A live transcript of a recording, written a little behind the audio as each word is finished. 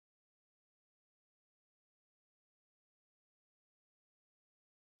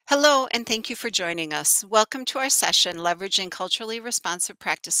Hello, and thank you for joining us. Welcome to our session, Leveraging Culturally Responsive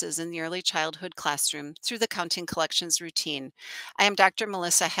Practices in the Early Childhood Classroom through the Counting Collections Routine. I am Dr.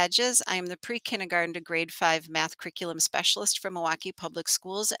 Melissa Hedges. I am the pre-kindergarten to grade 5 math curriculum specialist for Milwaukee Public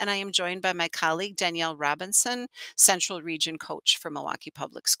Schools, and I am joined by my colleague, Danielle Robinson, Central Region Coach for Milwaukee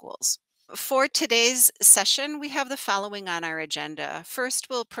Public Schools. For today's session, we have the following on our agenda. First,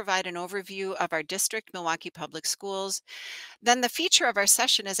 we'll provide an overview of our district, Milwaukee Public Schools. Then the feature of our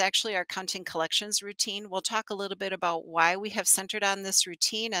session is actually our counting collections routine. We'll talk a little bit about why we have centered on this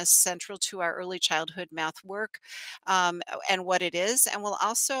routine as central to our early childhood math work and what it is. And we'll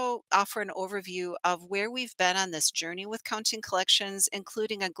also offer an overview of where we've been on this journey with counting collections,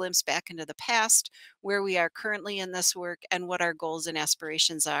 including a glimpse back into the past, where we are currently in this work, and what our goals and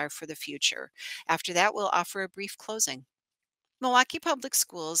aspirations are for the future. After that, we'll offer a brief closing. Milwaukee Public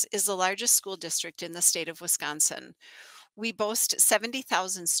Schools is the largest school district in the state of Wisconsin. We boast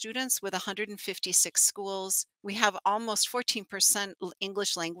 70,000 students with 156 schools. We have almost 14%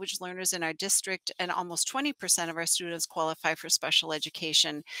 English language learners in our district, and almost 20% of our students qualify for special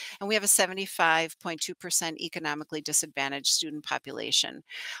education. And we have a 75.2% economically disadvantaged student population.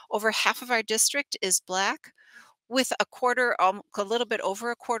 Over half of our district is Black, with a quarter, a little bit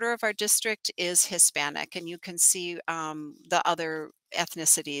over a quarter of our district is Hispanic, and you can see the other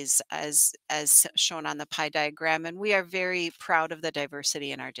ethnicities as shown on the pie diagram, and we are very proud of the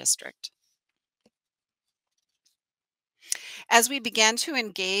diversity in our district. As we began to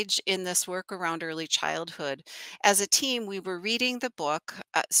engage in this work around early childhood, as a team, we were reading the book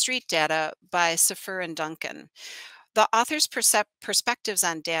Street Data by Safer and Duncan. The author's perspectives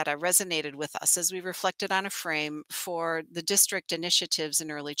on data resonated with us as we reflected on a frame for the district initiatives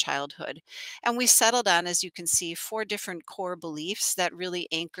in early childhood. And we settled on, as you can see, 4 different core beliefs that really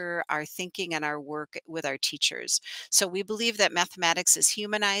anchor our thinking and our work with our teachers. So we believe that mathematics is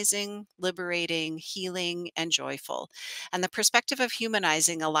humanizing, liberating, healing, and joyful. And the perspective of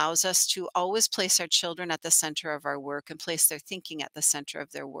humanizing allows us to always place our children at the center of our work and place their thinking at the center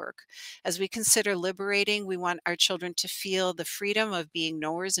of their work. As we consider liberating, we want our children to feel the freedom of being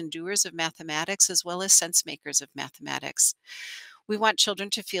knowers and doers of mathematics as well as sense makers of mathematics. We want children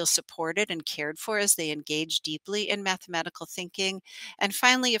to feel supported and cared for as they engage deeply in mathematical thinking. And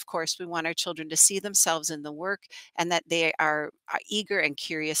finally, of course, we want our children to see themselves in the work and that they are eager and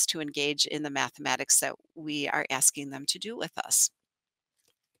curious to engage in the mathematics that we are asking them to do with us.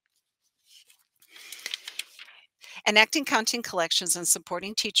 Enacting counting collections and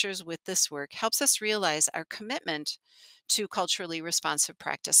supporting teachers with this work helps us realize our commitment to culturally responsive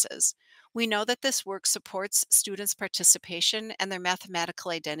practices. We know that this work supports students' participation and their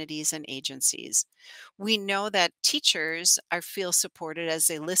mathematical identities and agencies. We know that teachers feel supported as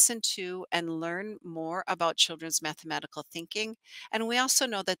they listen to and learn more about children's mathematical thinking. And we also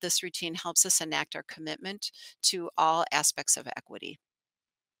know that this routine helps us enact our commitment to all aspects of equity.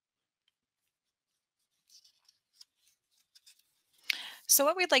 So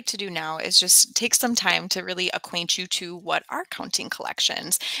what we'd like to do now is just take some time to really acquaint you to what are counting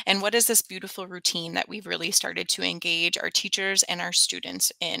collections and what is this beautiful routine that we've really started to engage our teachers and our students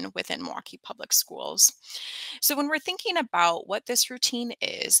in within Milwaukee Public Schools. So when we're thinking about what this routine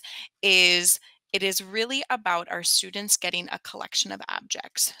is it is really about our students getting a collection of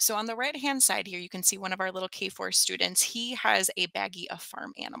objects. So on the right hand side here, you can see one of our little K4 students. He has a baggie of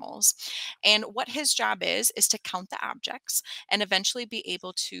farm animals. And what his job is to count the objects and eventually be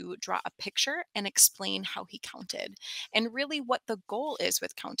able to draw a picture and explain how he counted. And really, what the goal is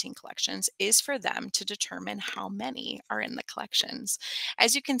with counting collections is for them to determine how many are in the collections.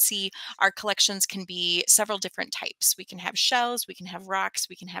 As you can see, our collections can be several different types. We can have shells, we can have rocks,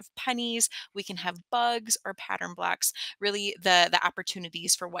 we can have pennies, we can have bugs or pattern blocks. Really, the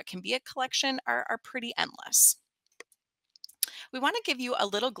opportunities for what can be a collection are pretty endless. We want to give you a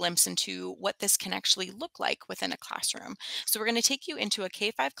little glimpse into what this can actually look like within a classroom. So we're going to take you into a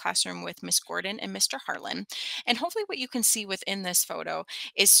K-5 classroom with Miss Gordon and Mr. Harlan. And hopefully what you can see within this photo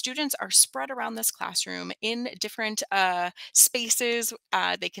is students are spread around this classroom in different spaces.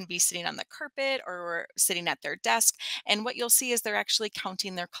 They can be sitting on the carpet or sitting at their desk. And what you'll see is they're actually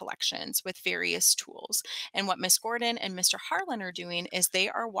counting their collections with various tools. And what Miss Gordon and Mr. Harlan are doing is they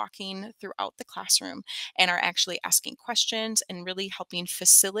are walking throughout the classroom and are actually asking questions and really helping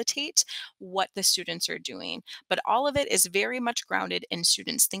facilitate what the students are doing. But all of it is very much grounded in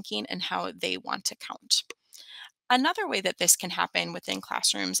students' thinking and how they want to count. Another way that this can happen within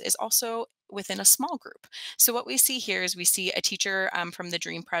classrooms is also within a small group. So what we see here is we see a teacher from the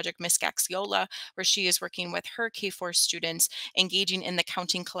Dream Project, Miss Gaxiola, where she is working with her K4 students, engaging in the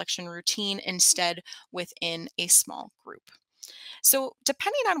counting collection routine instead within a small group. So,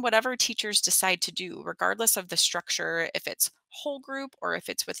 depending on whatever teachers decide to do, regardless of the structure, if it's whole group or if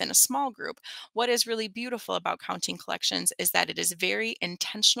it's within a small group, what is really beautiful about counting collections is that it is very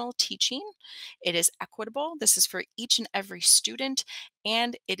intentional teaching. It is equitable. This is for each and every student,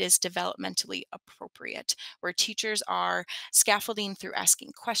 and it is developmentally appropriate, where teachers are scaffolding through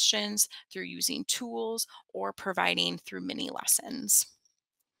asking questions, through using tools, or providing through mini lessons.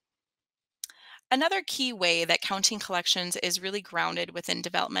 Another key way that counting collections is really grounded within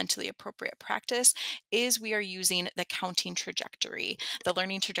developmentally appropriate practice is we are using the counting trajectory, the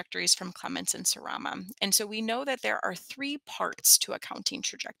learning trajectories from Clements and Sarama. And so we know that there are three parts to a counting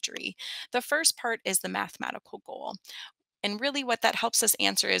trajectory. The first part is the mathematical goal. And really, what that helps us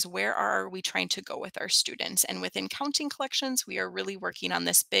answer is where are we trying to go with our students? And within counting collections, we are really working on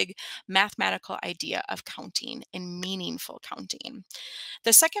this big mathematical idea of counting and meaningful counting.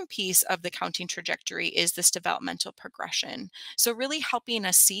 The second piece of the counting trajectory is this developmental progression. So, really helping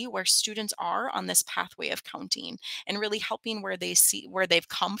us see where students are on this pathway of counting and really helping where they see where they've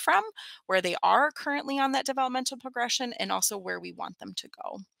come from, where they are currently on that developmental progression, and also where we want them to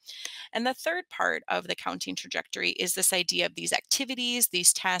go. And the third part of the counting trajectory is this idea of these activities,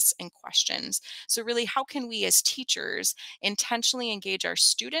 these tests, and questions. So, really, how can we as teachers intentionally engage our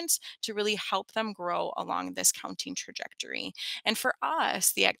students to really help them grow along this counting trajectory? And for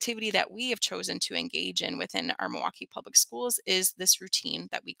us, the activity that we have chosen to engage in within our Milwaukee Public Schools is this routine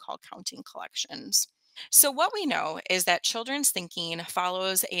that we call counting collections. So, what we know is that children's thinking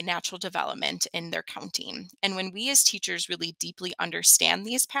follows a natural development in their counting. And when we as teachers really deeply understand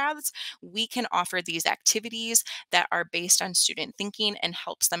these paths, we can offer these activities that are based on student thinking and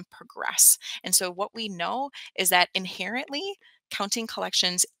helps them progress. And so, what we know is that inherently, counting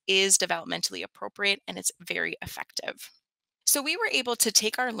collections is developmentally appropriate and it's very effective. So, we were able to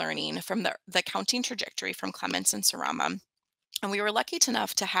take our learning from the counting trajectory from Clements and Sarama, and we were lucky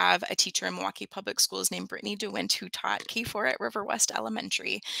enough to have a teacher in Milwaukee Public Schools named Brittany DeWint who taught K4 at River West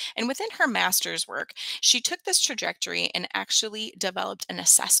Elementary. And within her master's work, she took this trajectory and actually developed an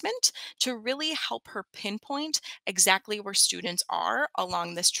assessment to really help her pinpoint exactly where students are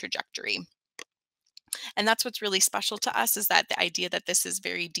along this trajectory. And that's what's really special to us is that the idea that this is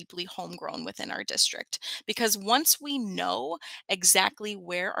very deeply homegrown within our district. Because once we know exactly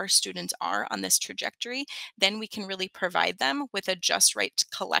where our students are on this trajectory, then we can really provide them with a just right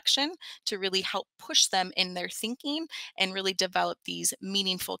collection to really help push them in their thinking and really develop these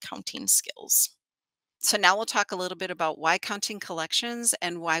meaningful counting skills. So now we'll talk a little bit about why counting collections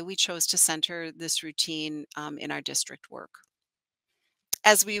and why we chose to center this routine in our district work.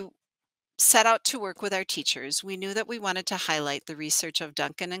 As we set out to work with our teachers, we knew that we wanted to highlight the research of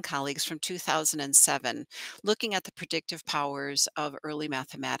Duncan and colleagues from 2007, looking at the predictive powers of early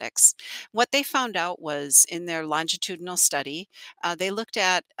mathematics. What they found out was in their longitudinal study, they looked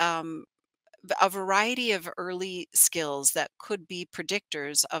at a variety of early skills that could be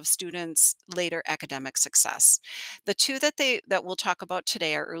predictors of students' later academic success. The two that we'll talk about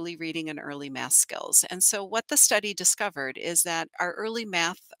today are early reading and early math skills. And so what the study discovered is that our early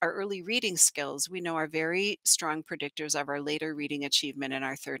reading skills, we know are very strong predictors of our later reading achievement in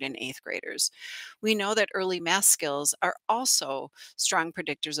our 3rd and 8th graders. We know that early math skills are also strong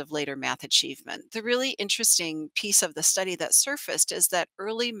predictors of later math achievement. The really interesting piece of the study that surfaced is that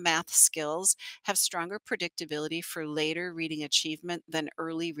early math skills have stronger predictability for later reading achievement than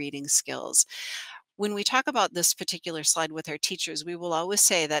early reading skills. When we talk about this particular slide with our teachers, we will always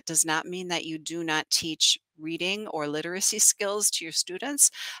say that does not mean that you do not teach reading or literacy skills to your students,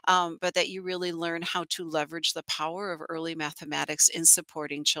 but that you really learn how to leverage the power of early mathematics in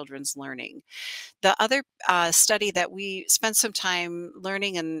supporting children's learning. The other study that we spent some time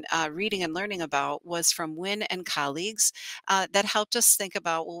learning and reading and learning about was from Wynn and colleagues that helped us think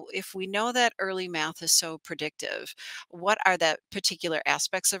about, well, if we know that early math is so predictive, what are the particular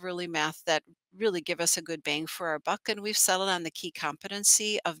aspects of early math that really give us a good bang for our buck? And we've settled on the key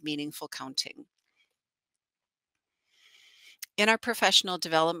competency of meaningful counting. In our professional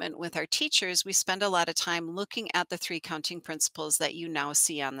development with our teachers, we spend a lot of time looking at the three counting principles that you now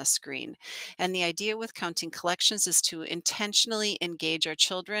see on the screen. And the idea with counting collections is to intentionally engage our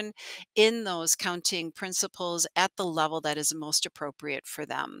children in those counting principles at the level that is most appropriate for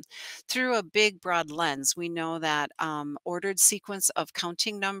them. Through a big, broad lens, we know that ordered sequence of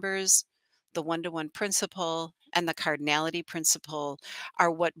counting numbers, the one to one principle, and the cardinality principle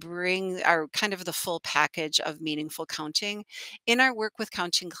are kind of the full package of meaningful counting. In our work with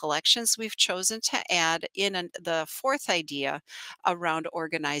counting collections, we've chosen to add in the fourth idea around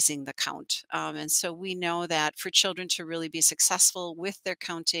organizing the count. And so we know that for children to really be successful with their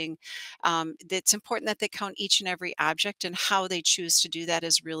counting, it's important that they count each and every object, and how they choose to do that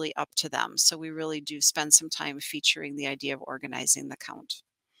is really up to them. So we really do spend some time featuring the idea of organizing the count.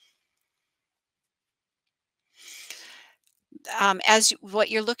 What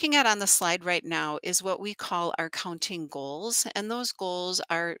you're looking at on the slide right now is what we call our counting goals, and those goals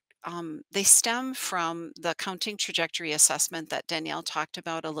are they stem from the counting trajectory assessment that Danielle talked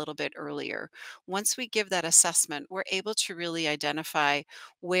about a little bit earlier. Once we give that assessment, we're able to really identify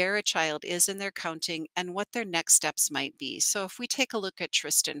where a child is in their counting and what their next steps might be. So if we take a look at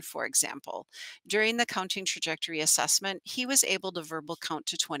Tristan, for example, during the counting trajectory assessment, he was able to verbal count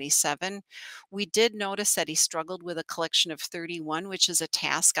to 27. We did notice that he struggled with a collection of 31, which is a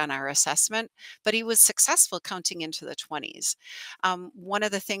task on our assessment, but he was successful counting into the 20s. One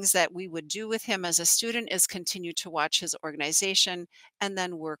of the things that we would do with him as a student is continue to watch his organization and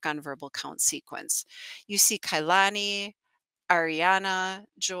then work on verbal count sequence. You see Kailani, Ariana,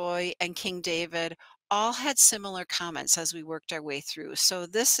 Joy, and King David all had similar comments as we worked our way through. So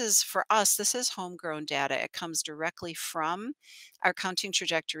this is, for us, this is homegrown data. It comes directly from our counting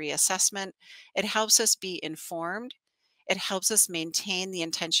trajectory assessment. It helps us be informed. It helps us maintain the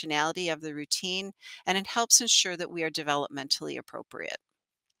intentionality of the routine, and it helps ensure that we are developmentally appropriate.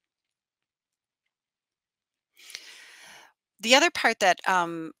 The other part that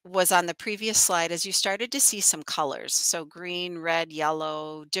was on the previous slide is you started to see some colors. So green, red,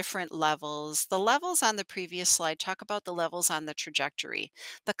 yellow, different levels. The levels on the previous slide talk about the levels on the trajectory.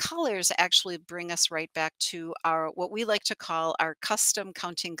 The colors actually bring us right back to our what we like to call our custom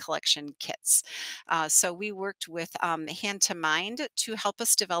counting collection kits. So we worked with Hand to Mind to help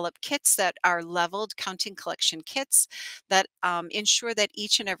us develop kits that are leveled counting collection kits that ensure that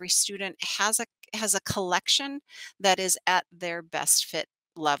each and every student has a collection that is at their best fit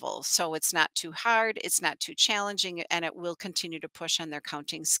level. So it's not too hard, it's not too challenging, and it will continue to push on their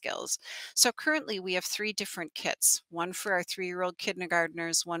counting skills. So currently we have three different kits, one for our 3-year-old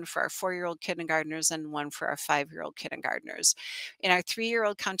kindergartners, one for our 4-year-old kindergartners, and one for our 5-year-old kindergartners. In our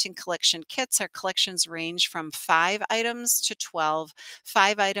 3-year-old counting collection kits, our collections range from 5 items to 12,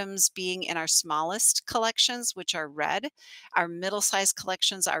 5 items being in our smallest collections, which are red. Our middle size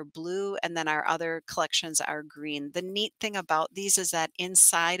collections are blue, and then our other collections are green. The neat thing about these is that inside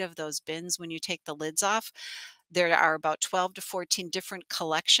of those bins, when you take the lids off, there are about 12 to 14 different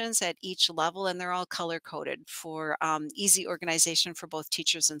collections at each level, and they're all color coded for easy organization for both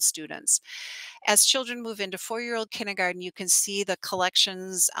teachers and students. As children move into 4-year-old kindergarten, you can see the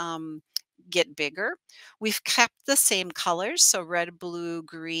collections get bigger. We've kept the same colors, so red, blue,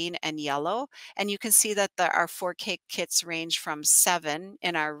 green, and yellow. And you can see that our 4K kits range from 7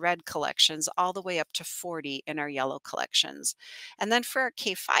 in our red collections all the way up to 40 in our yellow collections. And then for our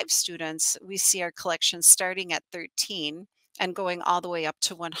K5 students, we see our collections starting at 13 and going all the way up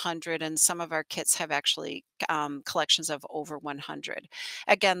to 100. And some of our kits have actually collections of over 100.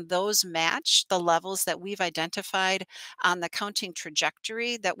 Again, those match the levels that we've identified on the counting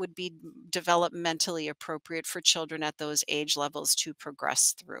trajectory that would be developmentally appropriate for children at those age levels to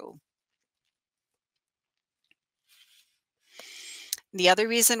progress through. The other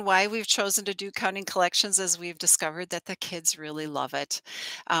reason why we've chosen to do counting collections is we've discovered that the kids really love it.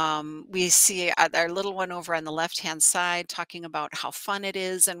 We see our little one over on the left-hand side talking about how fun it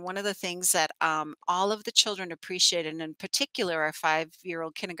is. And one of the things that all of the children appreciate, and in particular our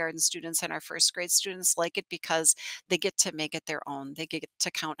 5-year-old kindergarten students and our first grade students, like it because they get to make it their own. They get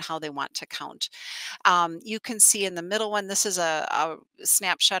to count how they want to count. You can see in the middle one, this is a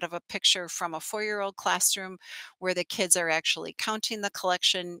snapshot of a picture from a 4-year-old classroom where the kids are actually counting the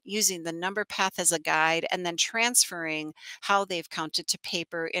collection, using the number path as a guide, and then transferring how they've counted to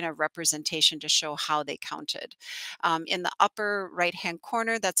paper in a representation to show how they counted. In the upper right-hand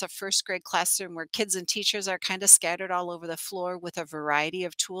corner, that's a first grade classroom where kids and teachers are kind of scattered all over the floor with a variety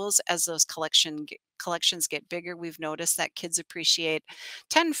of tools. As those collections get bigger, we've noticed that kids appreciate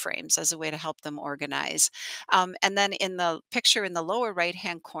 10 frames as a way to help them organize. And then in the picture in the lower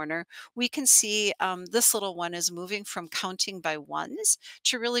right-hand corner, we can see this little one is moving from counting by ones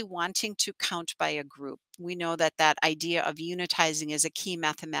to really wanting to count by a group. We know that that idea of unitizing is a key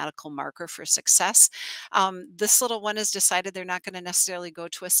mathematical marker for success. This little one has decided they're not going to necessarily go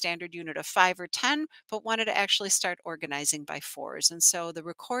to a standard unit of 5 or 10, but wanted to actually start organizing by fours. And so the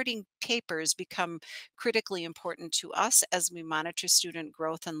recording papers become critically important to us as we monitor student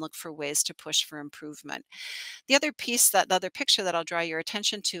growth and look for ways to push for improvement. The other picture that I'll draw your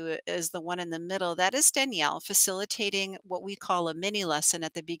attention to is the one in the middle. That is Danielle facilitating what we call a mini lesson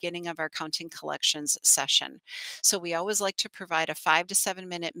at the beginning of our counting collections session. So we always like to provide a 5 to 7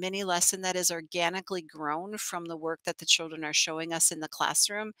 minute mini lesson that is organically grown from the work that the children are showing us in the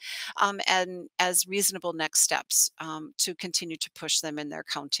classroom, and as reasonable next steps to continue to push them in their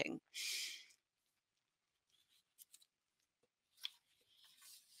counting.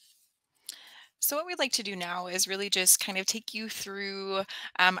 So, what we'd like to do now is really just kind of take you through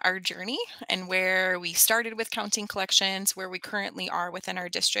our journey and where we started with counting collections, where we currently are within our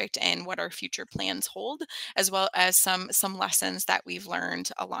district, and what our future plans hold, as well as some lessons that we've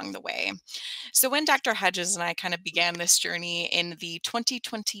learned along the way. So when Dr. Hedges and I kind of began this journey in the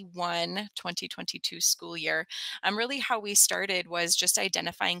 2021-2022 school year, really how we started was just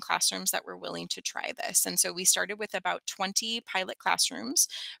identifying classrooms that were willing to try this. And so we started with about 20 pilot classrooms,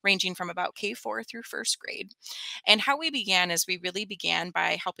 ranging from about K4 through first grade. And how we began is we really began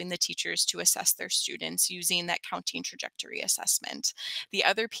by helping the teachers to assess their students using that counting trajectory assessment. The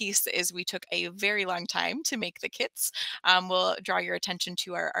other piece is we took a very long time to make the kits. We'll draw your attention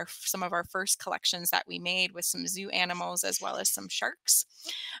to some of our first collections that we made with some zoo animals as well as some sharks.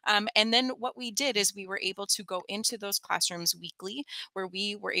 And then what we did is we were able to go into those classrooms weekly where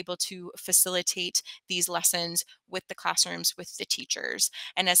we were able to facilitate these lessons with the classrooms with the teachers.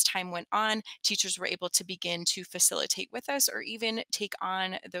 And as time went on, teachers were able to begin to facilitate with us or even take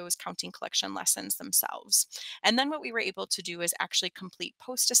on those counting collection lessons themselves. And then what we were able to do is actually complete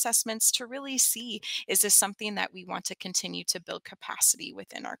post assessments to really see, is this something that we want to continue to build capacity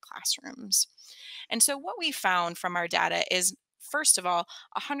within our classrooms? And so, what we found from our data is, first of all,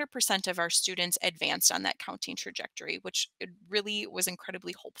 100% of our students advanced on that counting trajectory, which it really was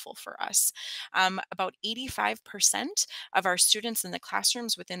incredibly hopeful for us. About 85% of our students in the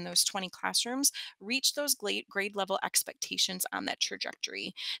classrooms within those 20 classrooms reached those grade level expectations on that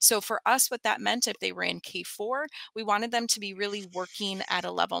trajectory. So, for us, what that meant, if they were in K4, we wanted them to be really working at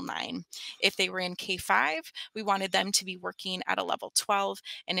a level 9. If they were in K5, we wanted them to be working at a level 12.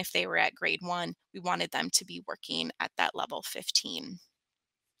 And if they were at grade 1, we wanted them to be working at that level 15.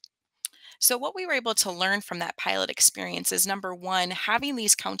 So, what we were able to learn from that pilot experience is, number one, having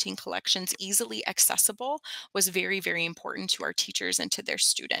these counting collections easily accessible was very, very important to our teachers and to their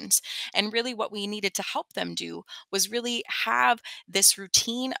students. And really, what we needed to help them do was really have this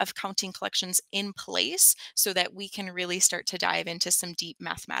routine of counting collections in place so that we can really start to dive into some deep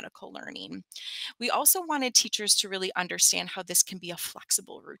mathematical learning. We also wanted teachers to really understand how this can be a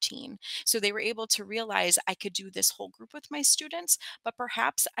flexible routine. So they were able to realize, I could do this whole group with my students, but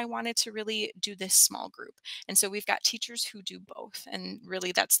perhaps I wanted to really do this small group. And so we've got teachers who do both. And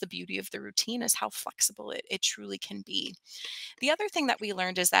really, that's the beauty of the routine, is how flexible it truly can be. The other thing that we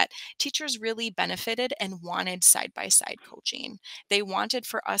learned is that teachers really benefited and wanted side by side coaching. They wanted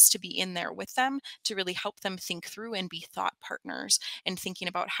for us to be in there with them to really help them think through and be thought partners and thinking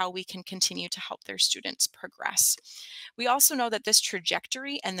about how we can continue to help their students progress. We also know that this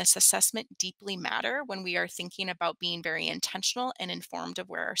trajectory and this assessment deeply matter when we are thinking about being very intentional and informed of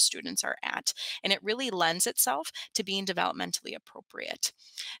where our students are at. And it really lends itself to being developmentally appropriate.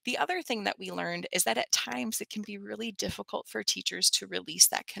 The other thing that we learned is that at times it can be really difficult for teachers to release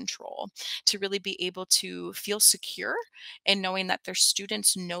that control, to really be able to feel secure in knowing that their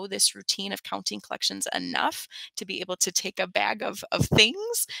students know this routine of counting collections enough to be able to take a bag of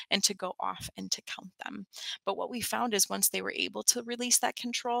things and to go off and to count them. But what we found is, once they were able to release that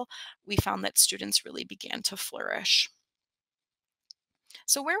control, we found that students really began to flourish.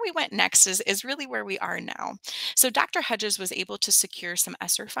 So where we went next is really where we are now. So Dr. Hedges was able to secure some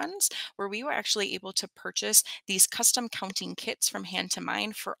ESSER funds where we were actually able to purchase these custom counting kits from Hand to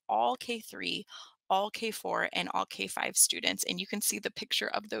Mind for all K3, all K4, and all K5 students. And you can see the picture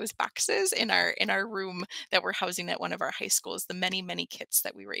of those boxes in our room that we're housing at one of our high schools, the many, many kits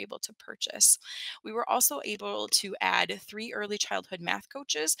that we were able to purchase. We were also able to add 3 early childhood math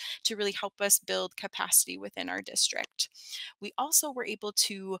coaches to really help us build capacity within our district. We also were able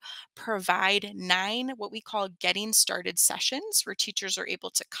to provide 9 what we call getting started sessions where teachers are able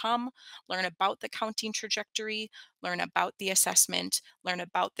to come, learn about the counting trajectory, learn about the assessment, learn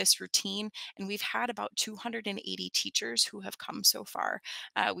about this routine. And we've had about 280 teachers who have come so far.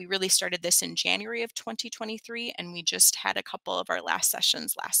 We really started this in January of 2023, and we just had a couple of our last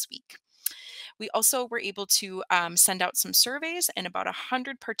sessions last week. We also were able to send out some surveys, and about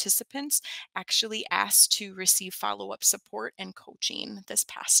 100 participants actually asked to receive follow up support and coaching this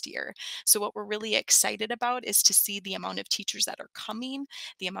past year. So, what we're really excited about is to see the amount of teachers that are coming,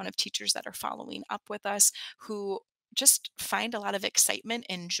 the amount of teachers that are following up with us who just find a lot of excitement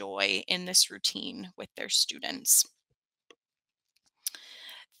and joy in this routine with their students.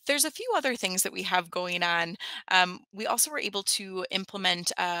 There's a few other things that we have going on. We also were able to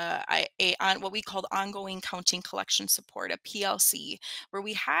implement on what we called ongoing counting collection support, a PLC, where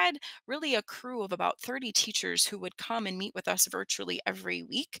we had really a crew of about 30 teachers who would come and meet with us virtually every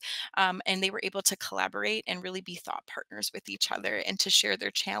week. And they were able to collaborate and really be thought partners with each other and to share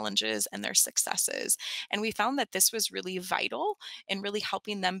their challenges and their successes. And we found that this was really vital in really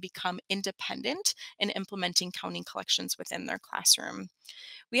helping them become independent in implementing counting collections within their classroom.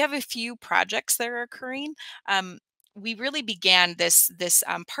 We have a few projects that are occurring. We really began this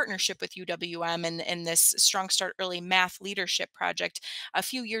partnership with UWM and this Strong Start Early Math Leadership Project a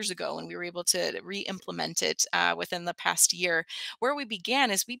few years ago, and we were able to re-implement it within the past year. Where we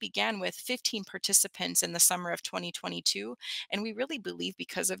began is we began with 15 participants in the summer of 2022, and we really believe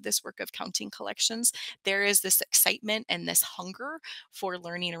because of this work of counting collections, there is this excitement and this hunger for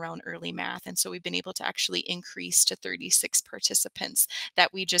learning around early math, and so we've been able to actually increase to 36 participants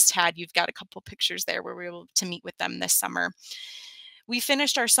that we just had. You've got a couple pictures there where we were able to meet with them this summer. We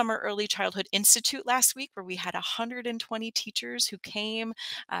finished our Summer Early Childhood Institute last week, where we had 120 teachers who came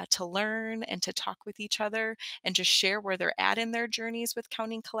to learn and to talk with each other and just share where they're at in their journeys with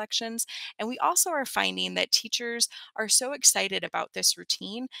counting collections. And we also are finding that teachers are so excited about this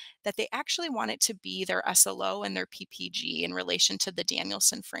routine that they actually want it to be their SLO and their PPG in relation to the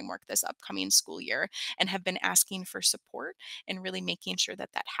Danielson framework this upcoming school year, and have been asking for support and really making sure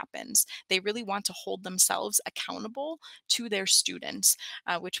that that happens. They really want to hold themselves accountable to their students,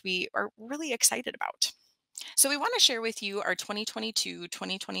 which we are really excited about. So, we want to share with you our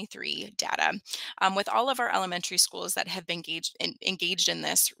 2022-2023 data with all of our elementary schools that have been engaged in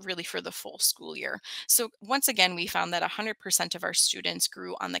this really for the full school year. So, once again, we found that 100% of our students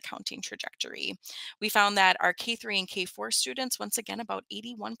grew on the counting trajectory. We found that our K3 and K4 students, once again, about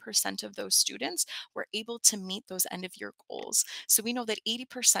 81% of those students were able to meet those end of year goals. So, we know that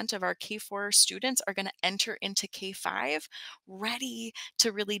 80% of our K4 students are going to enter into K5 ready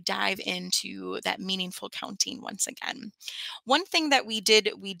to really dive into that meaningful counting once again. One thing that we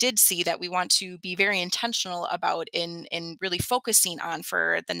did see that we want to be very intentional about in really focusing on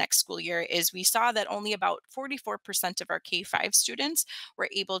for the next school year is we saw that only about 44% of our K5 students were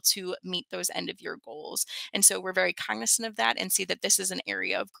able to meet those end of year goals. And so we're very cognizant of that and see that this is an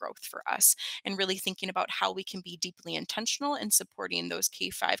area of growth for us, and really thinking about how we can be deeply intentional in supporting those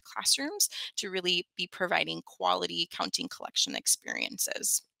K5 classrooms to really be providing quality counting collection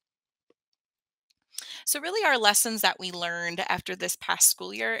experiences. So, really, our lessons that we learned after this past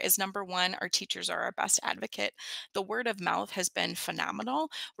school year is number one, our teachers are our best advocate. The word of mouth has been phenomenal,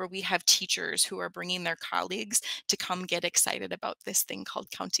 where we have teachers who are bringing their colleagues to come get excited about this thing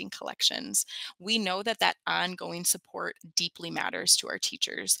called counting collections. We know that that ongoing support deeply matters to our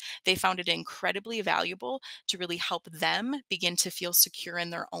teachers. They found it incredibly valuable to really help them begin to feel secure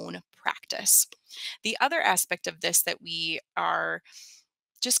in their own practice. The other aspect of this that we are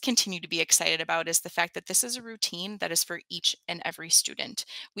just continue to be excited about is the fact that this is a routine that is for each and every student.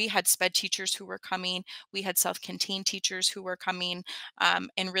 We had SPED teachers who were coming, we had self contained teachers who were coming, and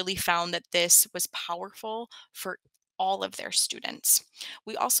really found that this was powerful for all of their students.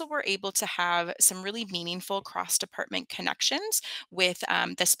 We also were able to have some really meaningful cross department connections with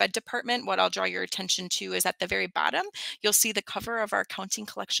the SPED department. What I'll draw your attention to is at the very bottom, you'll see the cover of our counting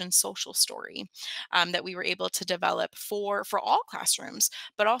collection social story that we were able to develop for all classrooms,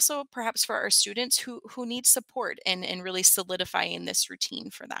 but also perhaps for our students who need support in really solidifying this routine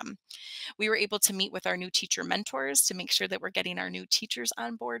for them. We were able to meet with our new teacher mentors to make sure that we're getting our new teachers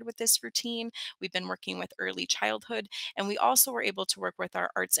on board with this routine. We've been working with early childhood, and we also were able to work with our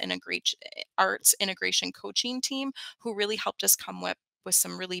arts integration coaching team, who really helped us come with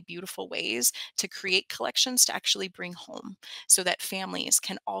some really beautiful ways to create collections to actually bring home so that families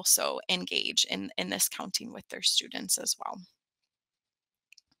can also engage in this counting with their students as well.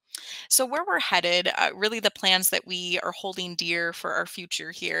 So, where we're headed, really the plans that we are holding dear for our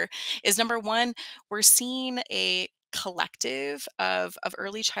future here is number one, we're seeing a collective of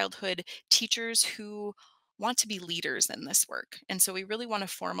early childhood teachers who want to be leaders in this work. And so we really want to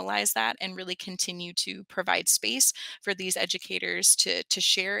formalize that and really continue to provide space for these educators to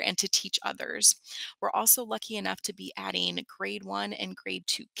share and to teach others. We're also lucky enough to be adding grade 1 and grade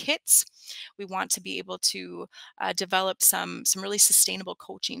 2 kits. We want to be able to develop some really sustainable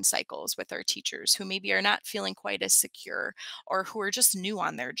coaching cycles with our teachers who maybe are not feeling quite as secure or who are just new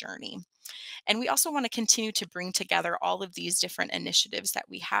on their journey. And we also want to continue to bring together all of these different initiatives that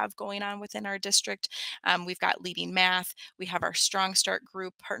we have going on within our district. We've got Leading Math, we have our Strong Start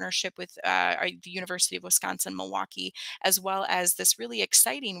group partnership with the University of Wisconsin Milwaukee, as well as this really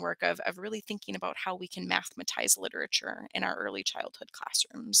exciting work of really thinking about how we can mathematize literature in our early childhood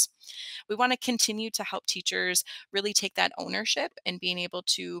classrooms. We want to continue to help teachers really take that ownership and being able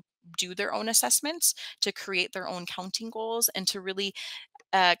to do their own assessments, to create their own counting goals, and to really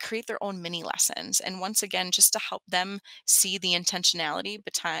create their own mini lessons. And once again, just to help them see the intentionality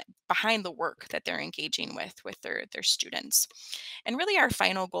behind the work that they're engaging with their students. And really, our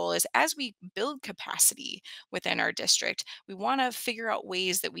final goal is as we build capacity within our district, we want to figure out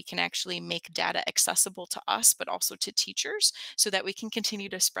ways that we can actually make data accessible to us, but also to teachers, so that we can continue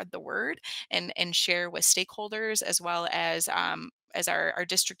to spread the word and share with stakeholders as our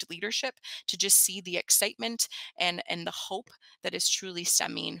district leadership to just see the excitement and the hope that is truly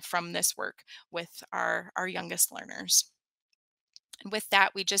stemming from this work with our youngest learners. And with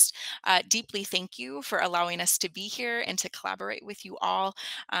that, we just deeply thank you for allowing us to be here and to collaborate with you all.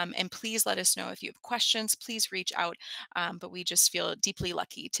 And please let us know if you have questions. Please reach out. But we just feel deeply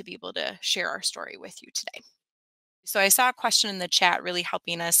lucky to be able to share our story with you today. So I saw a question in the chat really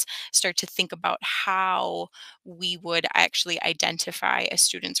helping us start to think about how we would actually identify a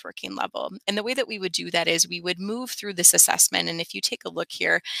student's working level. And the way that we would do that is we would move through this assessment. And if you take a look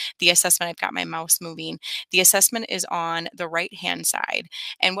here, the assessment, I've got my mouse moving, the assessment is on the right-hand side.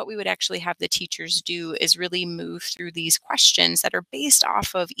 And what we would actually have the teachers do is really move through these questions that are based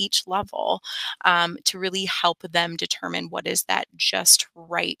off of each level to really help them determine what is that just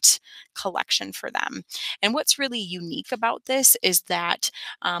right collection for them. And what's really unique about this is that,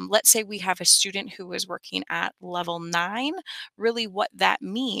 let's say we have a student who is working at level 9. Really, what that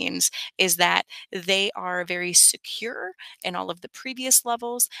means is that they are very secure in all of the previous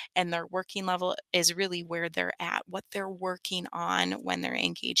levels, and their working level is really where they're at, what they're working on when they're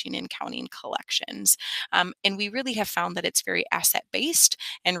engaging in counting collections. And we really have found that it's very asset based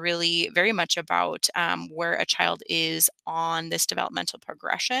and really very much about where a child is on this developmental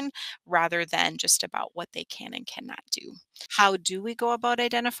progression rather than just about what they can and cannot do. How do we go about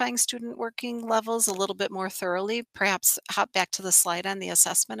identifying student working levels a little bit more thoroughly? Perhaps hop back to the slide on the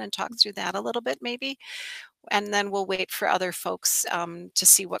assessment and talk through that a little bit, maybe? And then we'll wait for other folks to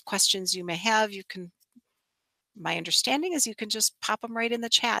see what questions you may have. You can, my understanding is you can just pop them right in the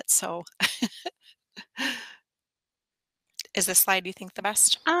chat. So, Is this slide, you think, the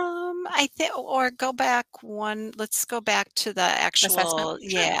best I think, or go back one, let's go back to the assessment? actual,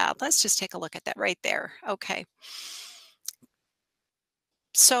 Sure. yeah, let's just take a look at that right there. Okay.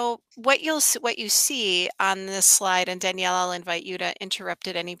 So what you see on this slide, and Danielle, I'll invite you to interrupt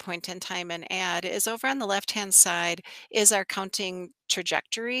at any point in time and add, is over on the left-hand side is our counting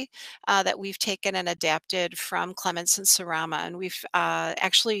trajectory that we've taken and adapted from Clements and Sarama. And we've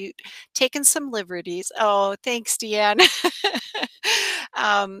actually taken some liberties. Oh, thanks, Deanne.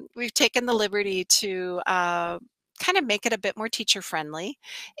 We've taken the liberty to kind of make it a bit more teacher friendly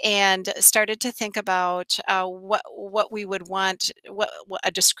and started to think about what we would want, what a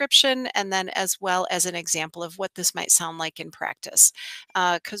description, and then as well as an example of what this might sound like in practice.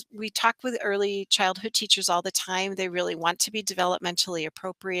 Because we talk with early childhood teachers all the time, they really want to be developmentally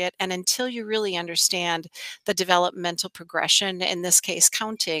appropriate, and until you really understand the developmental progression, in this case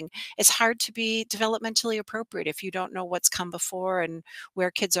counting, it's hard to be developmentally appropriate if you don't know what's come before and where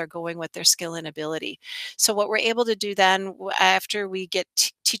kids are going with their skill and ability. So what we're able to do then after we get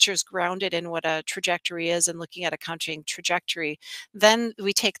teachers grounded in what a trajectory is and looking at a counting trajectory, then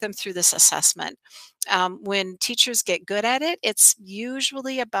we take them through this assessment. When teachers get good at it, it's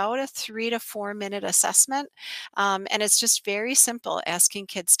usually about a 3 to 4 minute assessment. And it's just very simple, asking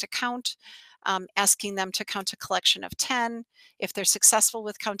kids to count, asking them to count a collection of 10. If they're successful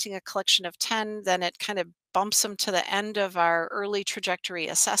with counting a collection of 10, then it kind of bumps them to the end of our early trajectory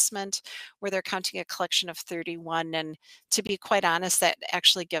assessment where they're counting a collection of 31. And to be quite honest, that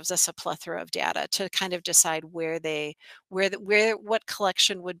actually gives us a plethora of data to kind of decide what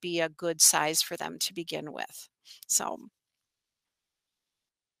collection would be a good size for them to begin with. So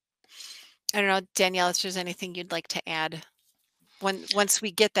I don't know, Danielle, if there's anything you'd like to add once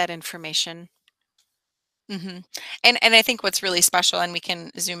we get that information. Mhm. And I think what's really special, and we can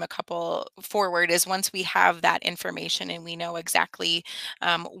zoom a couple forward, is once we have that information and we know exactly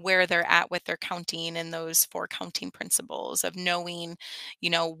where they're at with their counting and those four counting principles of knowing,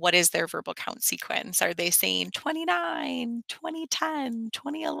 what is their verbal count sequence? Are they saying 29, 2010,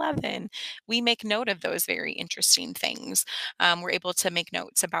 2011? We make note of those very interesting things. We're able to make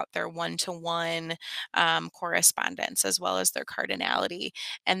notes about their one-to-one correspondence as well as their cardinality.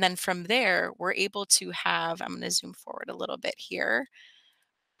 And then from there, we're able to have, I'm going to zoom forward a little bit here.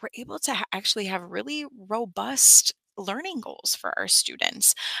 We're able to actually have really robust learning goals for our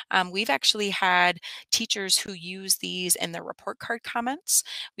students. We've actually had teachers who use these in their report card comments.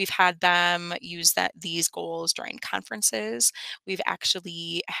 We've had them use these goals during conferences. We've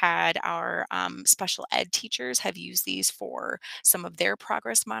actually had our special ed teachers have used these for some of their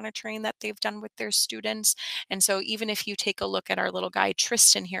progress monitoring that they've done with their students. And so even if you take a look at our little guy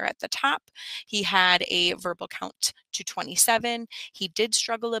Tristan here at the top, he had a verbal count to 27. He did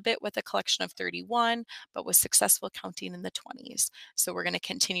struggle a bit with a collection of 31, but was successful counting in the 20s. So we're going to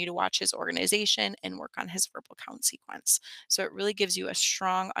continue to watch his organization and work on his verbal count sequence. So it really gives you a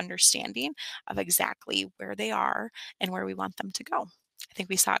strong understanding of exactly where they are and where we want them to go. I think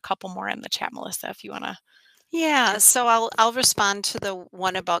we saw a couple more in the chat, Melissa, if you want to Yeah, share. so I'll respond to the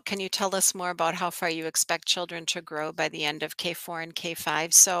one about, can you tell us more about how far you expect children to grow by the end of K4 and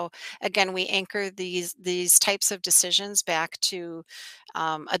K5? So again, we anchor these types of decisions back to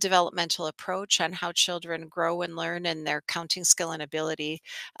a developmental approach on how children grow and learn and their counting skill and ability,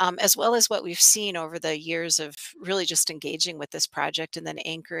 as well as what we've seen over the years of really just engaging with this project and then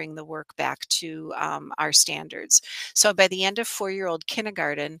anchoring the work back to our standards. So by the end of 4-year-old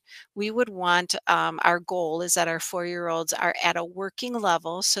kindergarten, we would want, our goal is that our 4-year-olds are at a working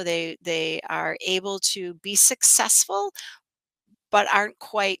level, so they are able to be successful but aren't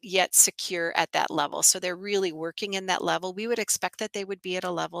quite yet secure at that level. So they're really working in that level. We would expect that they would be at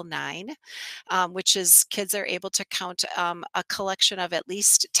a level 9, which is kids are able to count a collection of at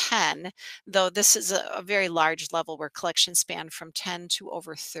least 10, though this is a very large level where collections span from 10 to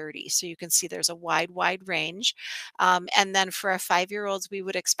over 30. So you can see there's a wide range. And then for our 5-year-olds, we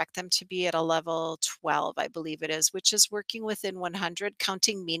would expect them to be at a level 12, I believe it is, which is working within 100,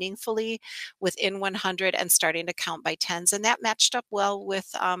 counting meaningfully within 100 and starting to count by tens. And that matched up well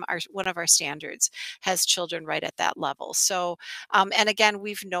with one of our standards has children right at that level. So, and again,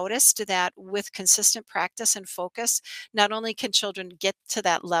 we've noticed that with consistent practice and focus, not only can children get to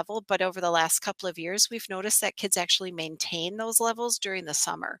that level, but over the last couple of years, we've noticed that kids actually maintain those levels during the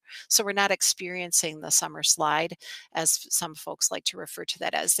summer. So we're not experiencing the summer slide, as some folks like to refer to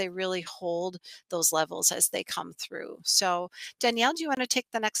that as. They really hold those levels as they come through. So Danielle, do you want to take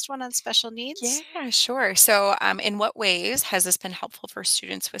the next one on special needs? Yeah, sure. So, in what ways has this been helpful for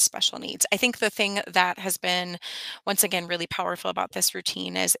students with special needs? I think the thing that has been, once again, really powerful about this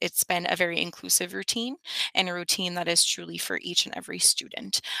routine is it's been a very inclusive routine and a routine that is truly for each and every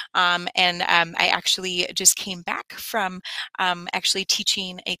student. And I actually just came back from actually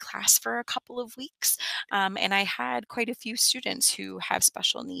teaching a class for a couple of weeks, and I had quite a few students who have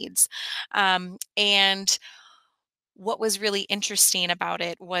special needs. And what was really interesting about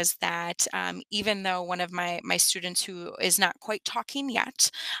it was that even though one of my students who is not quite talking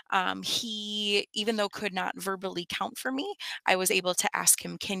yet, he even though could not verbally count for me, I was able to ask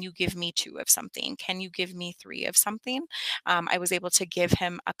him, "Can you give me two of something? Can you give me three of something?" I was able to give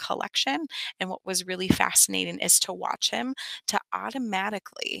him a collection, and what was really fascinating is to watch him to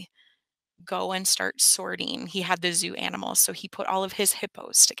automatically go and start sorting. He had the zoo animals, so he put all of his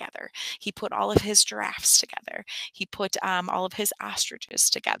hippos together. He put all of his giraffes together. He put all of his ostriches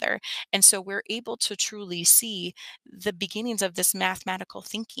together. And so we're able to truly see the beginnings of this mathematical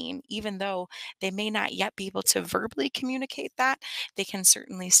thinking, even though they may not yet be able to verbally communicate that, they can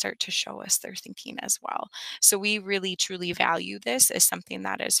certainly start to show us their thinking as well. So we really truly value this as something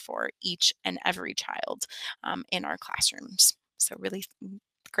that is for each and every child in our classrooms. So really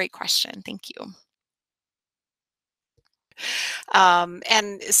great question. Thank you.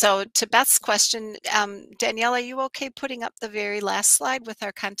 And so to Beth's question, Danielle, are you okay putting up the very last slide with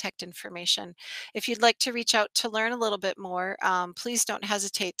our contact information? If you'd like to reach out to learn a little bit more, please don't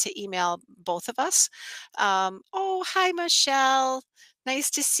hesitate to email both of us. Oh, hi, Michelle. Nice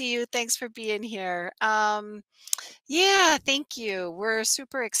to see you. Thanks for being here. Yeah, thank you. We're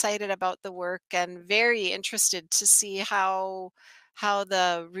super excited about the work and very interested to see how how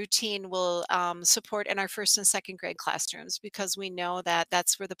the routine will support in our first and second grade classrooms, because we know that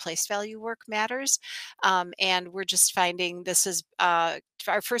that's where the place value work matters. And we're just finding this is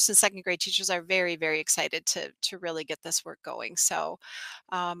our first and second grade teachers are very, very excited to really get this work going. So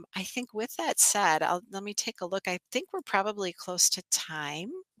I think with that said, let me take a look. I think we're probably close to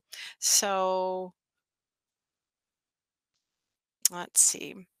time. So let's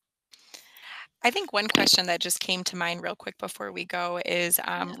see. I think one question that just came to mind real quick before we go is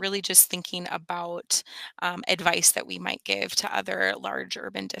Yeah. really just thinking about advice that we might give to other large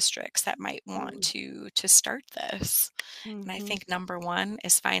urban districts that might want to start this. And I Mm-hmm. think number one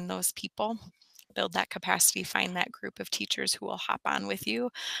is find those people, build that capacity, find that group of teachers who will hop on with you,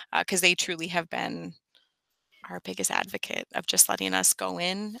 because they truly have been our biggest advocate of just letting us go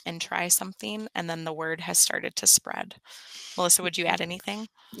in and try something, and then the word has started to spread. Melissa, would you add anything?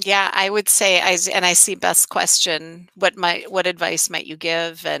 Yeah, I would say and I see Beth's question, what advice might you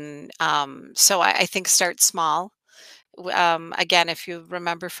give? And so I think start small. Again, if you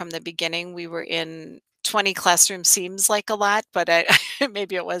remember from the beginning, we were in 20 classrooms, seems like a lot, but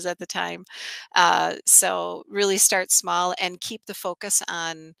maybe it was at the time. So really start small and keep the focus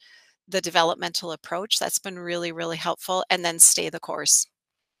on the developmental approach. That's been really, really helpful. And then stay the course.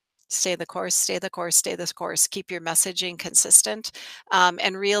 Stay the course, stay the course, stay the course. Keep your messaging consistent,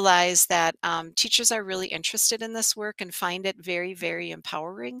 and realize that teachers are really interested in this work and find it very, very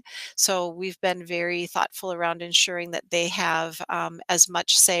empowering. So we've been very thoughtful around ensuring that they have as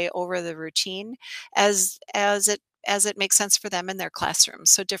much say over the routine as it makes sense for them in their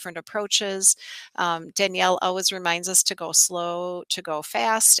classrooms. So different approaches. Danielle always reminds us to go slow, to go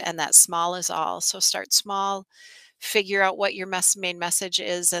fast, and that small is all. So start small, figure out what your main message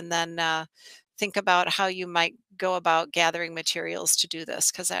is, and then think about how you might go about gathering materials to do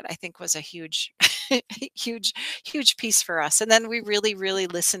this, because that I think was a huge huge huge piece for us. And then we really, really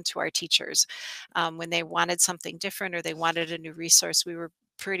listened to our teachers when they wanted something different or they wanted a new resource. We were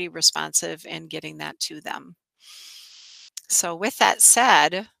pretty responsive in getting that to them. So with that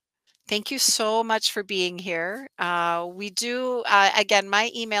said, thank you so much for being here. Again, my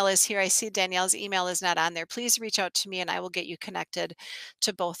email is here. I see Danielle's email is not on there. Please reach out to me and I will get you connected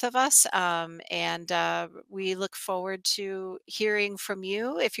to both of us. And we look forward to hearing from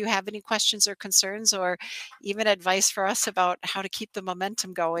you if you have any questions or concerns, or even advice for us about how to keep the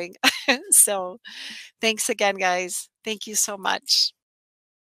momentum going. So thanks again, guys. Thank you so much.